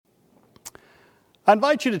I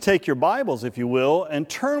invite you to take your Bibles, if you will, and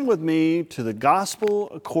turn with me to the Gospel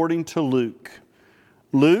according to Luke.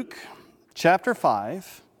 Luke chapter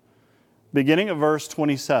 5, beginning at verse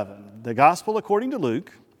 27. The Gospel according to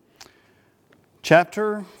Luke,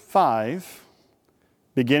 chapter 5,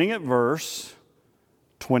 beginning at verse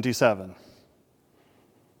 27,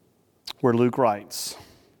 where Luke writes,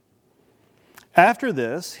 "After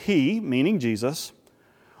this, he," meaning Jesus,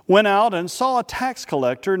 "went out and saw a tax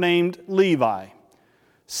collector named Levi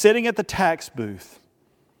sitting at the tax booth.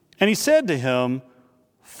 And he said to him,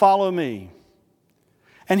 'Follow me.'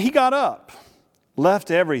 And he got up, left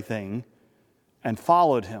everything, and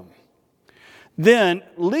followed him. Then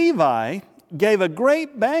Levi gave a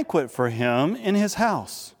great banquet for him in his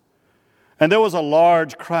house. And there was a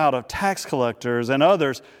large crowd of tax collectors and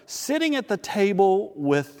others sitting at the table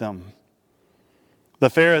with them. The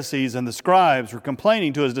Pharisees and the scribes were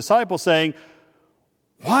complaining to his disciples, saying,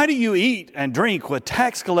 'Why do you eat and drink with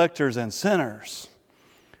tax collectors and sinners?'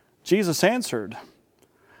 Jesus answered,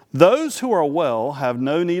 'Those who are well have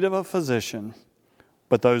no need of a physician,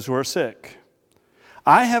 but those who are sick.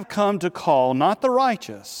 I have come to call not the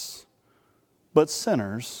righteous, but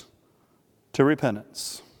sinners to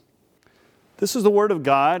repentance.'" This is the word of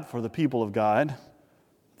God for the people of God.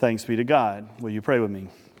 Thanks be to God. Will you pray with me?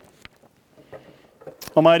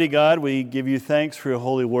 Almighty God, we give you thanks for your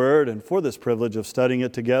holy word and for this privilege of studying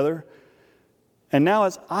it together. And now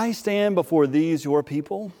as I stand before these, your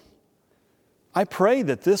people, I pray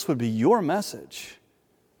that this would be your message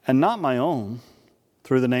and not my own,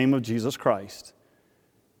 through the name of Jesus Christ.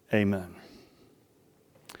 Amen.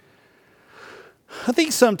 I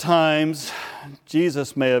think sometimes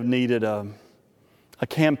Jesus may have needed a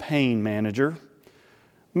campaign manager.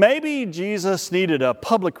 Maybe Jesus needed a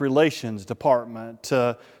public relations department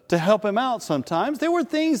to help him out sometimes. There were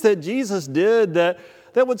things that Jesus did that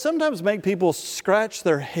would sometimes make people scratch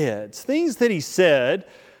their heads. Things that he said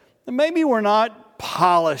that maybe were not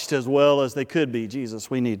polished as well as they could be. Jesus,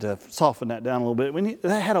 we need to soften that down a little bit.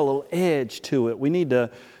 That had a little edge to it. We need to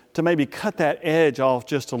maybe cut that edge off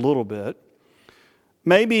just a little bit.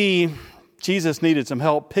 Maybe Jesus needed some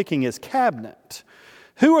help picking his cabinet.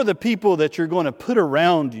 Who are the people that you're going to put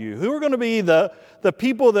around you? Who are going to be the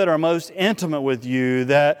people that are most intimate with you,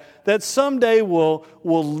 that someday will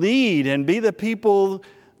lead and be the people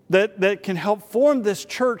that can help form this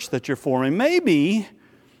church that you're forming? Maybe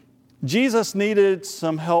Jesus needed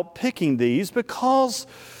some help picking these because,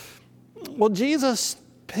 Jesus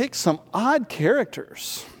picked some odd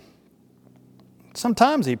characters.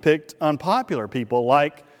 Sometimes he picked unpopular people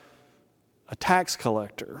like a tax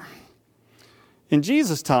collector. In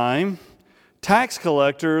Jesus' time, tax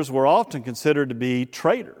collectors were often considered to be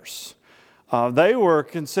traitors. They were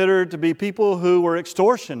considered to be people who were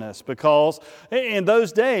extortionists because in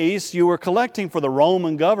those days you were collecting for the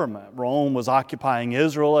Roman government. Rome was occupying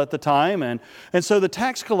Israel at the time, and so the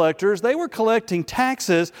tax collectors, they were collecting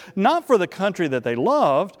taxes not for the country that they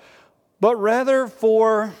loved, but rather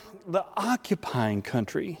for the occupying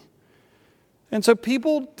country. And so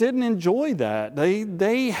people didn't enjoy that.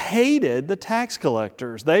 They hated the tax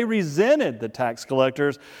collectors. They resented the tax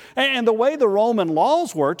collectors. And the way the Roman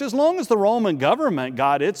laws worked, as long as the Roman government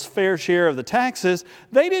got its fair share of the taxes,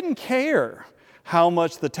 they didn't care how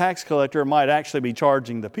much the tax collector might actually be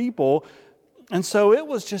charging the people. And so it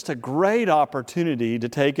was just a great opportunity to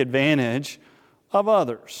take advantage of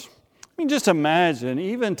others. I mean, just imagine,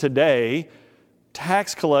 even today,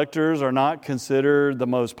 tax collectors are not considered the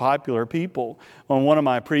most popular people. On one of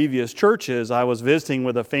my previous churches, I was visiting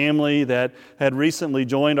with a family that had recently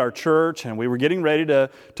joined our church, and we were getting ready to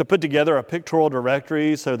put together a pictorial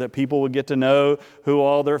directory so that people would get to know who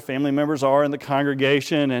all their family members are in the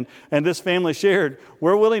congregation. And this family shared,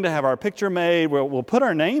 "We're willing to have our picture made, we'll put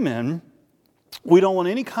our name in. We don't want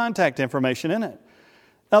any contact information in it."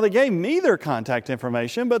 Now, they gave me their contact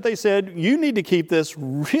information, but they said, "You need to keep this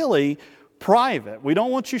really private. We don't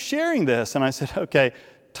want you sharing this." And I said, "Okay,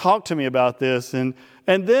 talk to me about this." And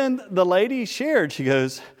then the lady shared, she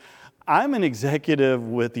goes, "I'm an executive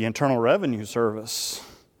with the Internal Revenue Service.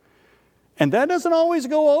 And that doesn't always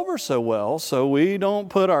go over so well, so we don't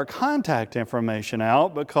put our contact information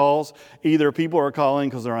out because either people are calling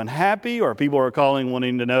because they're unhappy, or people are calling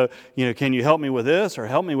wanting to know, can you help me with this or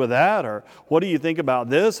help me with that, or what do you think about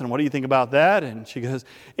this and what do you think about that?" And she goes,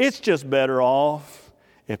 "It's just better off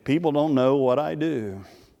if people don't know what I do."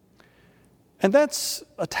 And that's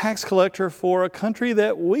a tax collector for a country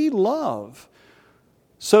that we love.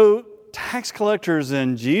 So tax collectors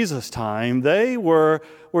in Jesus' time, they were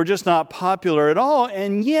just not popular at all.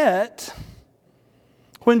 And yet,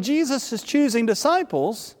 when Jesus is choosing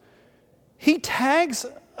disciples, he tags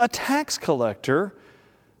a tax collector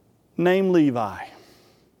named Levi.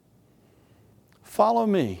 Follow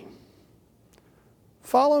me.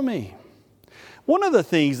 Follow me. One of the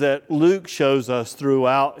things that Luke shows us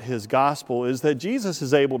throughout his gospel is that Jesus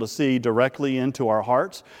is able to see directly into our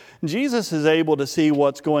hearts. Jesus is able to see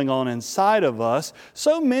what's going on inside of us.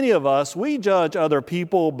 So many of us, we judge other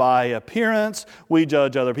people by appearance. We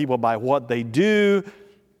judge other people by what they do.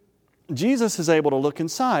 Jesus is able to look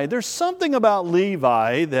inside. There's something about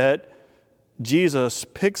Levi that Jesus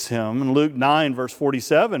picks him. In Luke 9, verse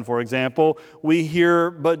 47, for example, we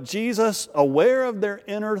hear, "But Jesus, aware of their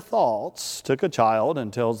inner thoughts, took a child,"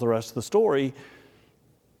 and tells the rest of the story.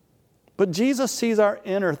 But Jesus sees our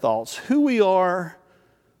inner thoughts, who we are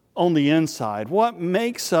on the inside, what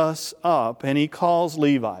makes us up, and he calls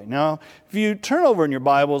Levi. Now, if you turn over in your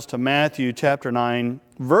Bibles to Matthew chapter 9,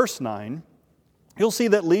 verse 9, you'll see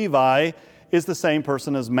that Levi is the same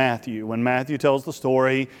person as Matthew. When Matthew tells the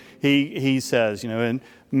story, he says, and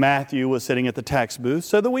Matthew was sitting at the tax booth,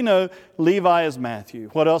 so that we know Levi is Matthew.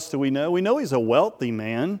 What else do we know? We know he's a wealthy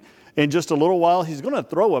man. In just a little while, he's going to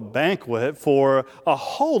throw a banquet for a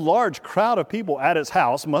whole large crowd of people at his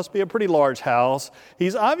house. Must be a pretty large house.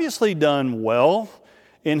 He's obviously done well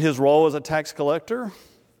in his role as a tax collector.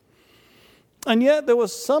 And yet there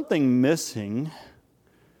was something missing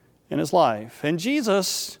in his life. And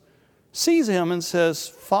Jesus sees him and says,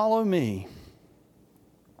 "Follow me."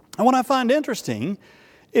 And what I find interesting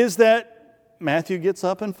is that Matthew gets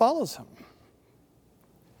up and follows him.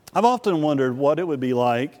 I've often wondered what it would be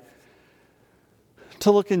like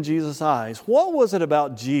to look in Jesus' eyes. What was it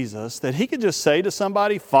about Jesus that he could just say to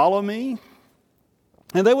somebody, "Follow me,"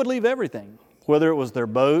 and they would leave everything, whether it was their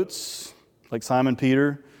boats, like Simon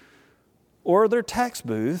Peter, or their tax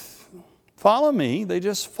booth. "Follow me," they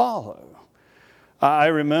just follow. I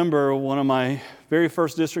remember one of my very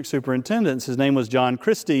first district superintendents, his name was John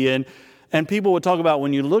Christie, and people would talk about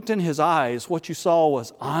when you looked in his eyes, what you saw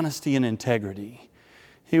was honesty and integrity.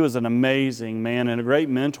 He was an amazing man and a great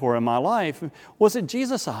mentor in my life. Was it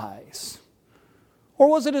Jesus' eyes? Or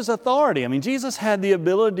was it his authority? I mean, Jesus had the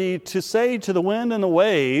ability to say to the wind and the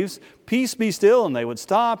waves, "Peace, be still," and they would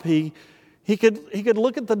stop. He could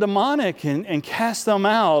look at the demonic and cast them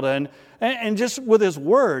out and just with his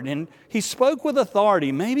word. And he spoke with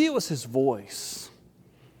authority. Maybe it was his voice.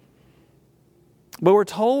 But we're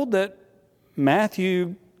told that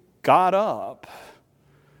Matthew got up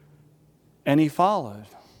and he followed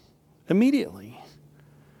immediately.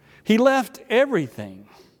 He left everything.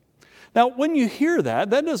 Now, when you hear that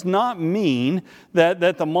does not mean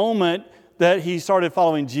that the moment that he started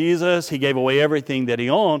following Jesus, he gave away everything that he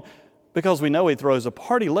owned, because we know he throws a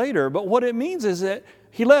party later. But what it means is that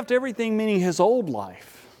he left everything, meaning his old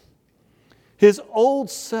life, his old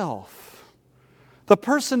self, the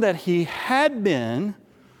person that he had been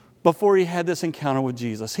before he had this encounter with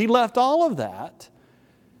Jesus. He left all of that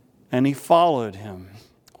and he followed him,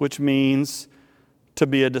 which means to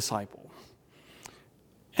be a disciple.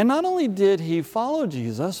 And not only did he follow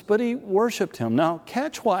Jesus, but he worshiped him. Now,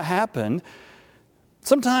 catch what happened.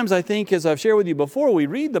 Sometimes I think, as I've shared with you before, we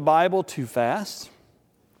read the Bible too fast.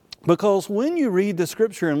 Because when you read the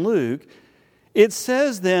scripture in Luke, it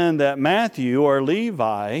says then that Matthew, or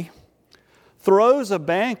Levi, throws a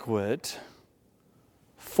banquet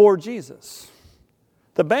for Jesus.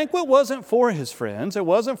 The banquet wasn't for his friends. It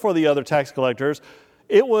wasn't for the other tax collectors.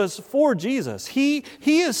 It was for Jesus. He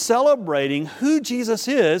is celebrating who Jesus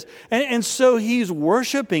is, and so he's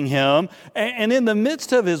worshiping him. And in the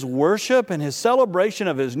midst of his worship and his celebration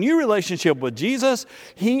of his new relationship with Jesus,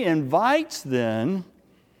 he invites then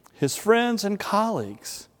his friends and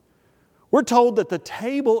colleagues. We're told that the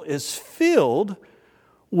table is filled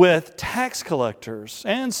with tax collectors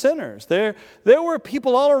and sinners. There were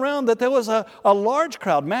people all around, that there was a large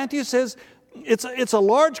crowd. Matthew says it's a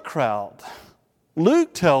large crowd.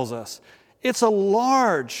 Luke tells us it's a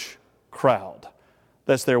large crowd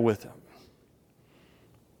that's there with him.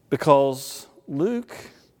 Because Luke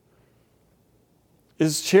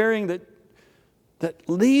is sharing that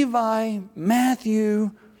Levi,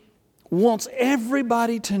 Matthew, wants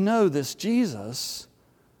everybody to know this Jesus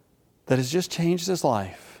that has just changed his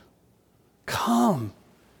life. Come,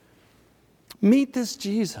 meet this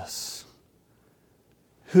Jesus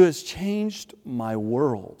who has changed my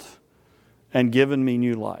world and given me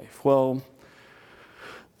new life. Well,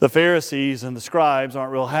 the Pharisees and the scribes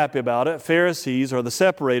aren't real happy about it. Pharisees are the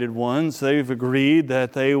separated ones. They've agreed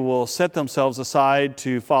that they will set themselves aside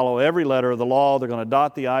to follow every letter of the law. They're going to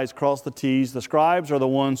dot the I's, cross the T's. The scribes are the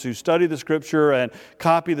ones who study the Scripture and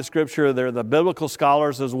copy the Scripture. They're the biblical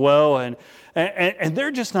scholars as well. And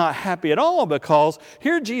they're just not happy at all, because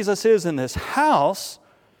here Jesus is in this house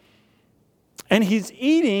And he's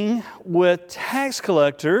eating with tax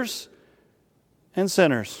collectors and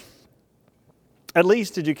sinners. At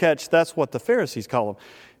least, did you catch, that's what the Pharisees call them.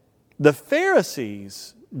 The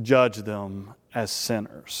Pharisees judge them as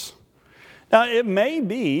sinners. Now, it may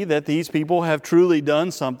be that these people have truly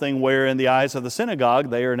done something where in the eyes of the synagogue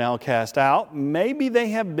they are now cast out. Maybe they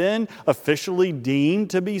have been officially deemed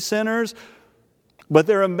to be sinners, but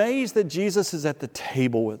they're amazed that Jesus is at the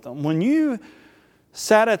table with them. When you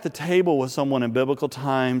sat at the table with someone in biblical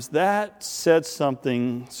times, that said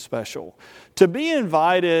something special. To be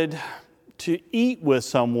invited to eat with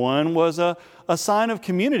someone was a sign of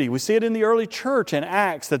community. We see it in the early church in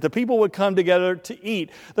Acts, that the people would come together to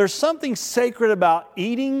eat. There's something sacred about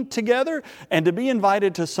eating together and to be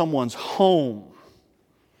invited to someone's home.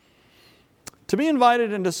 To be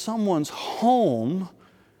invited into someone's home,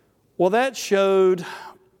 well, that showed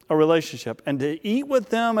a relationship. And to eat with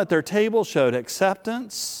them at their table showed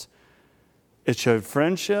acceptance. It showed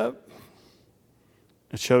friendship.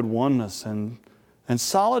 It showed oneness and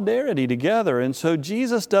solidarity together. And so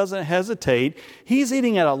Jesus doesn't hesitate. He's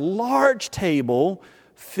eating at a large table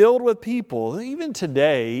filled with people. Even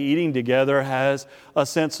today, eating together has a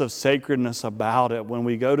sense of sacredness about it. When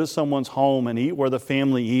we go to someone's home and eat where the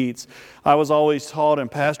family eats. I was always taught in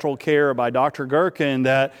pastoral care by Dr. Gherkin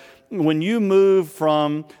that when you move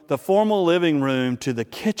from the formal living room to the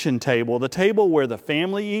kitchen table, the table where the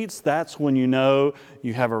family eats, that's when you know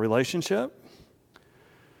you have a relationship.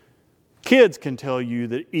 Kids can tell you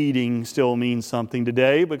that eating still means something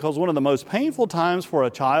today because one of the most painful times for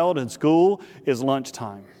a child in school is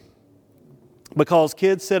lunchtime. Because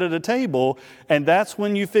kids sit at a table and that's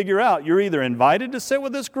when you figure out you're either invited to sit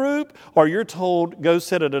with this group or you're told go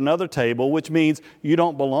sit at another table, which means you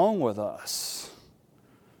don't belong with us.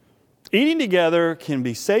 Eating together can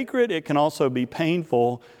be sacred. It can also be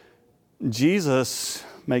painful. Jesus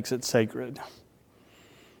makes it sacred.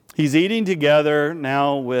 He's eating together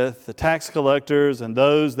now with the tax collectors and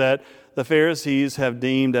those that the Pharisees have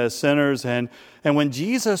deemed as sinners. And when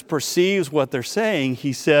Jesus perceives what they're saying,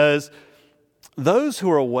 he says, "Those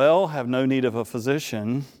who are well have no need of a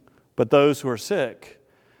physician, but those who are sick.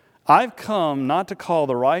 I've come not to call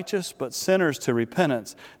the righteous, but sinners to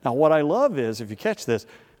repentance." Now, what I love is, if you catch this,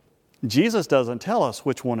 Jesus doesn't tell us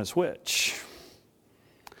which one is which.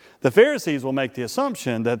 The Pharisees will make the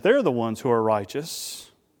assumption that they're the ones who are righteous.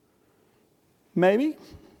 Maybe.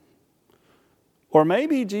 Or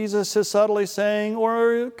maybe Jesus is subtly saying,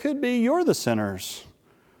 or it could be you're the sinners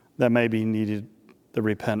that maybe needed the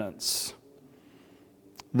repentance.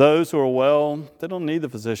 Those who are well, they don't need the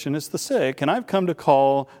physician, it's the sick. And I've come to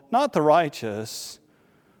call not the righteous,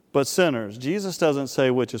 but sinners. Jesus doesn't say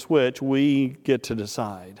which is which. We get to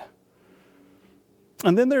decide.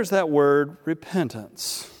 And then there's that word,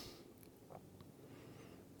 repentance.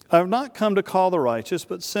 I have not come to call the righteous,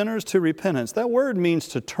 but sinners to repentance. That word means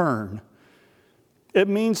to turn. It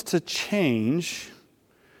means to change.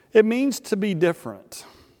 It means to be different.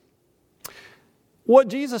 What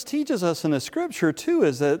Jesus teaches us in the Scripture, too,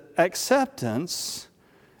 is that acceptance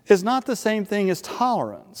is not the same thing as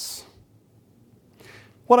tolerance.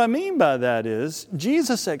 What I mean by that is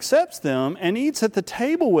Jesus accepts them and eats at the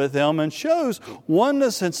table with them and shows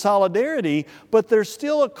oneness and solidarity, but there's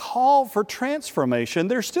still a call for transformation.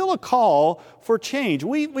 There's still a call for change.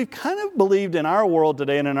 We've kind of believed in our world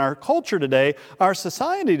today and in our culture today, our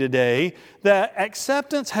society today, that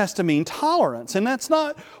acceptance has to mean tolerance. And that's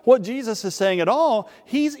not what Jesus is saying at all.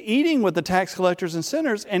 He's eating with the tax collectors and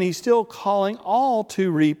sinners, and he's still calling all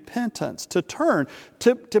to repentance, to turn,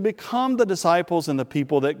 to become the disciples and the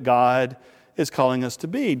people that God is calling us to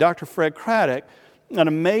be. Dr. Fred Craddock, an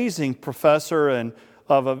amazing professor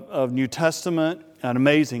of New Testament, an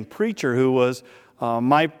amazing preacher who was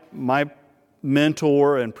my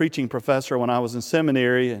mentor and preaching professor when I was in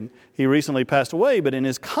seminary, and he recently passed away. But in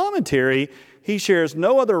his commentary, he shares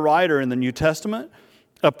no other writer in the New Testament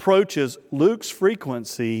approaches Luke's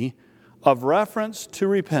frequency of reference to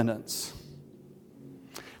repentance.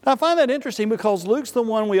 Now, I find that interesting because Luke's the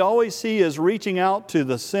one we always see as reaching out to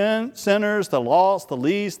the sinners, the lost, the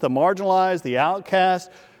least, the marginalized, the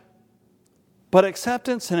outcast. But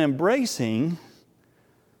acceptance and embracing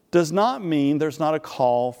does not mean there's not a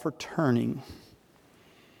call for turning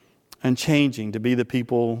and changing to be the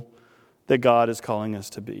people that God is calling us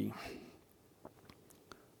to be.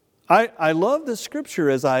 I love this scripture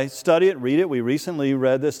as I study it, read it. We recently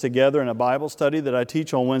read this together in a Bible study that I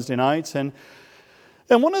teach on Wednesday nights. And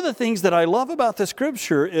one of the things that I love about this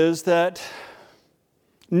scripture is that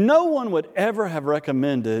no one would ever have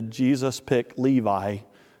recommended Jesus pick Levi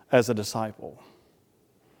as a disciple.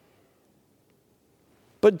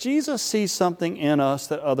 But Jesus sees something in us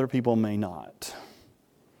that other people may not.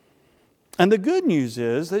 And the good news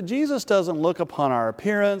is that Jesus doesn't look upon our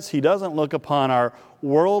appearance. He doesn't look upon our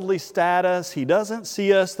worldly status. He doesn't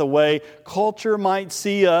see us the way culture might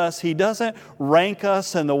see us. He doesn't rank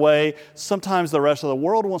us in the way sometimes the rest of the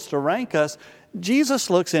world wants to rank us. Jesus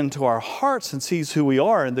looks into our hearts and sees who we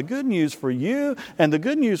are. And the good news for you and the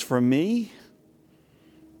good news for me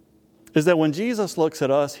is that when Jesus looks at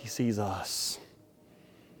us, He sees us.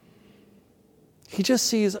 He just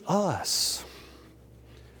sees us.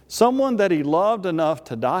 Someone that He loved enough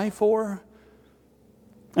to die for,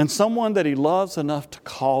 and someone that He loves enough to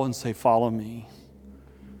call and say, follow me.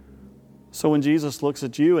 So when Jesus looks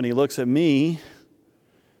at you and He looks at me,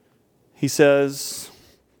 He says,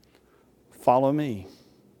 follow me.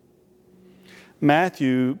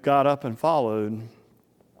 Matthew got up and followed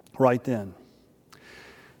right then.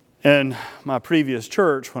 In my previous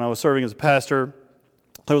church, when I was serving as a pastor,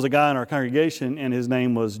 there was a guy in our congregation, and his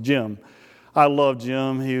name was Jim. I loved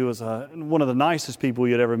Jim. He was one of the nicest people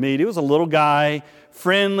you'd ever meet. He was a little guy,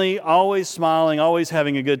 friendly, always smiling, always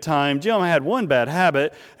having a good time. Jim had one bad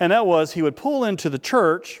habit, and that was he would pull into the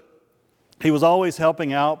church. He was always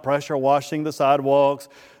helping out, pressure washing the sidewalks,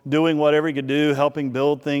 doing whatever he could do, helping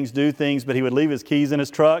build things, do things, but he would leave his keys in his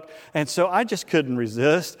truck. And so I just couldn't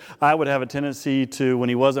resist. I would have a tendency to, when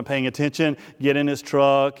he wasn't paying attention, get in his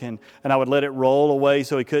truck and I would let it roll away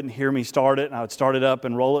so he couldn't hear me start it. And I would start it up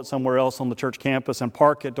and roll it somewhere else on the church campus and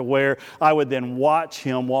park it to where I would then watch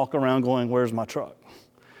him walk around going, where's my truck?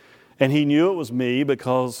 And he knew it was me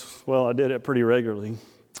because, well, I did it pretty regularly.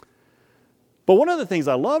 But one of the things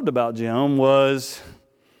I loved about Jim was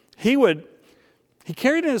he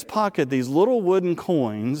carried in his pocket these little wooden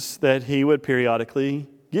coins that he would periodically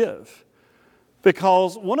give.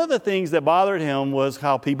 Because one of the things that bothered him was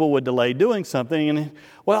how people would delay doing something. And,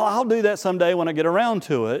 well, I'll do that someday when I get around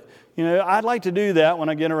to it. You know, I'd like to do that when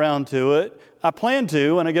I get around to it. I plan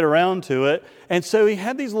to when I get around to it. And so he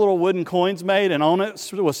had these little wooden coins made, and on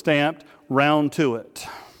it was stamped, round to it.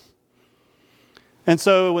 And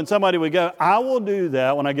so when somebody would go, I will do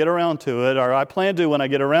that when I get around to it, or I plan to when I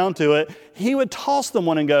get around to it, he would toss them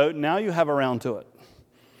one and go, now you have around to it.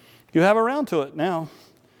 You have around to it now.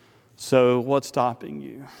 So what's stopping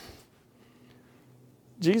you?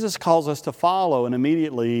 Jesus calls us to follow, and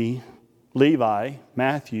immediately Levi,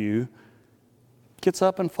 Matthew, gets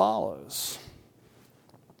up and follows.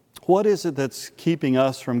 What is it that's keeping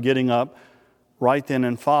us from getting up right then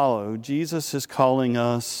and follow? Jesus is calling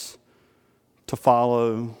us to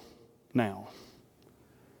follow now.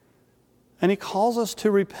 And He calls us to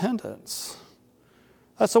repentance.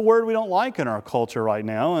 That's a word we don't like in our culture right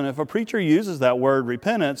now. And if a preacher uses that word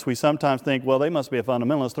repentance, we sometimes think, well, they must be a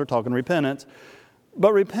fundamentalist. They're talking repentance.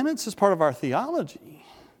 But repentance is part of our theology.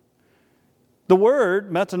 The word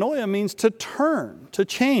metanoia means to turn, to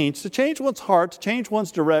change one's heart, to change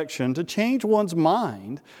one's direction, to change one's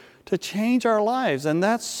mind, to change our lives. And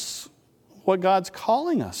that's what God's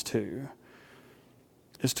calling us to,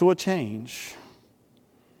 is to a change.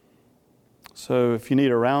 So if you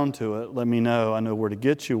need a round to it, let me know. I know where to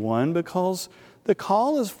get you one, because the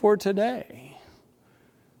call is for today.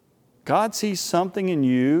 God sees something in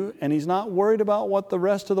you, and He's not worried about what the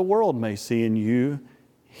rest of the world may see in you.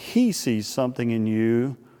 He sees something in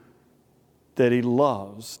you that He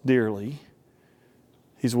loves dearly.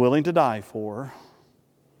 He's willing to die for,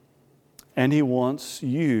 and He wants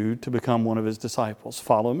you to become one of His disciples.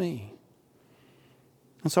 Follow me.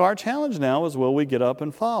 And so our challenge now is, will we get up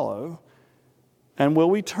and follow? And will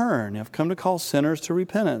we turn? I've come to call sinners to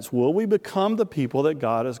repentance. Will we become the people that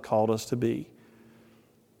God has called us to be?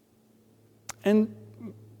 And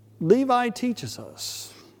Levi teaches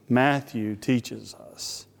us, Matthew teaches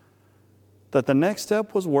us, that the next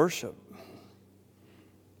step was worship.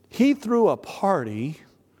 He threw a party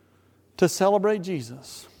to celebrate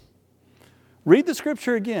Jesus. Read the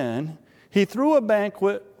scripture again. He threw a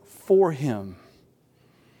banquet for Him.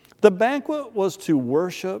 The banquet was to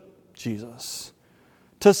worship Jesus,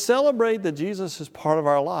 to celebrate that Jesus is part of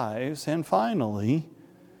our lives. And finally,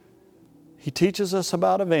 He teaches us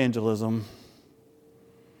about evangelism.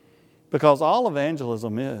 Because all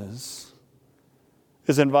evangelism is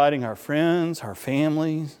inviting our friends, our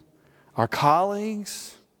families, our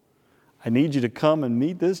colleagues. I need you to come and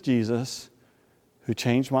meet this Jesus who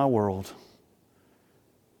changed my world.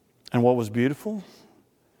 And what was beautiful?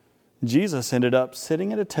 Jesus ended up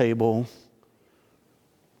sitting at a table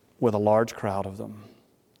with a large crowd of them.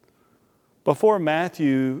 Before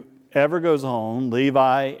Matthew ever goes on,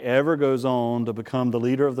 Levi ever goes on to become the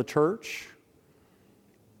leader of the church,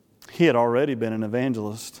 he had already been an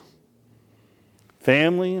evangelist.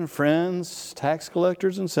 Family and friends, tax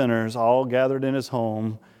collectors and sinners, all gathered in his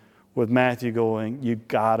home with Matthew going, "You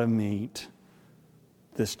got to meet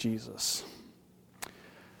this Jesus."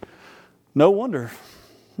 No wonder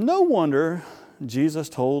Jesus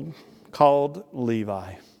called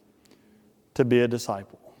Levi to be a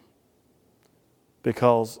disciple,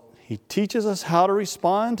 because he teaches us how to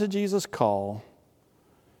respond to Jesus' call.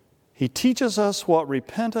 He teaches us what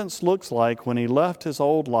repentance looks like when he left his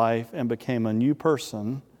old life and became a new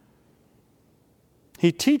person.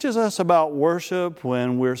 He teaches us about worship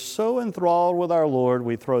when we're so enthralled with our Lord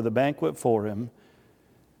we throw the banquet for him.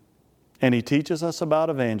 And he teaches us about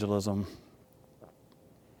evangelism,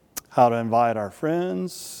 how to invite our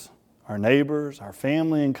friends, our neighbors, our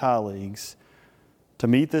family and colleagues to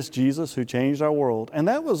meet this Jesus who changed our world. And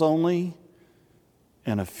that was only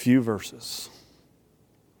in a few verses.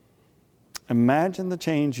 Imagine the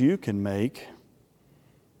change you can make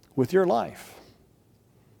with your life.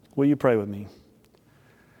 Will you pray with me?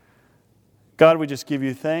 God, we just give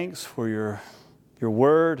you thanks for your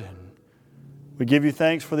word. And we give you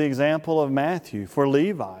thanks for the example of Matthew, for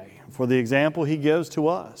Levi, for the example he gives to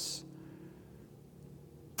us.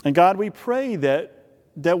 And God, we pray that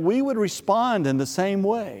we would respond in the same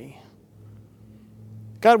way.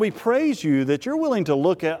 God, we praise you that you're willing to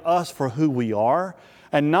look at us for who we are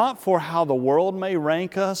and not for how the world may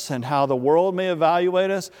rank us and how the world may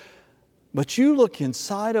evaluate us, but you look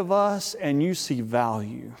inside of us and you see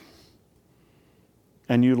value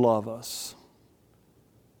and you love us.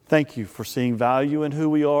 Thank you for seeing value in who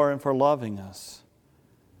we are and for loving us.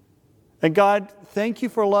 And God, thank you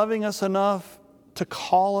for loving us enough to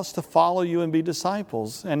call us to follow you and be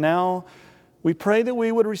disciples. And now we pray that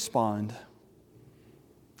we would respond,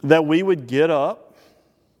 that we would get up,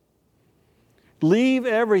 leave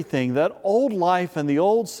everything, that old life and the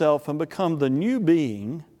old self, and become the new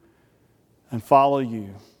being and follow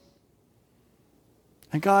you.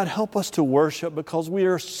 And God, help us to worship because we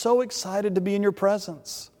are so excited to be in your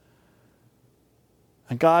presence.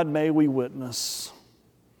 And God, may we witness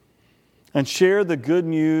and share the good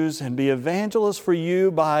news and be evangelists for you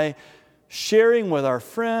by sharing with our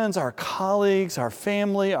friends, our colleagues, our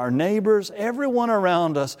family, our neighbors, everyone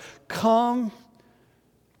around us. Come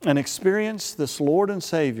and experience this Lord and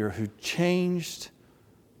Savior who changed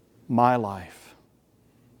my life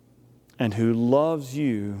and who loves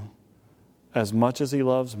you as much as he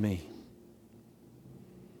loves me.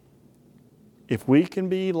 If we can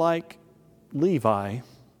be like Levi,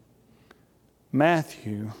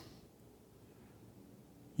 Matthew,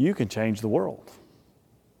 you can change the world.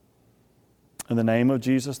 In the name of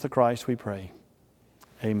Jesus the Christ we pray.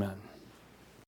 Amen.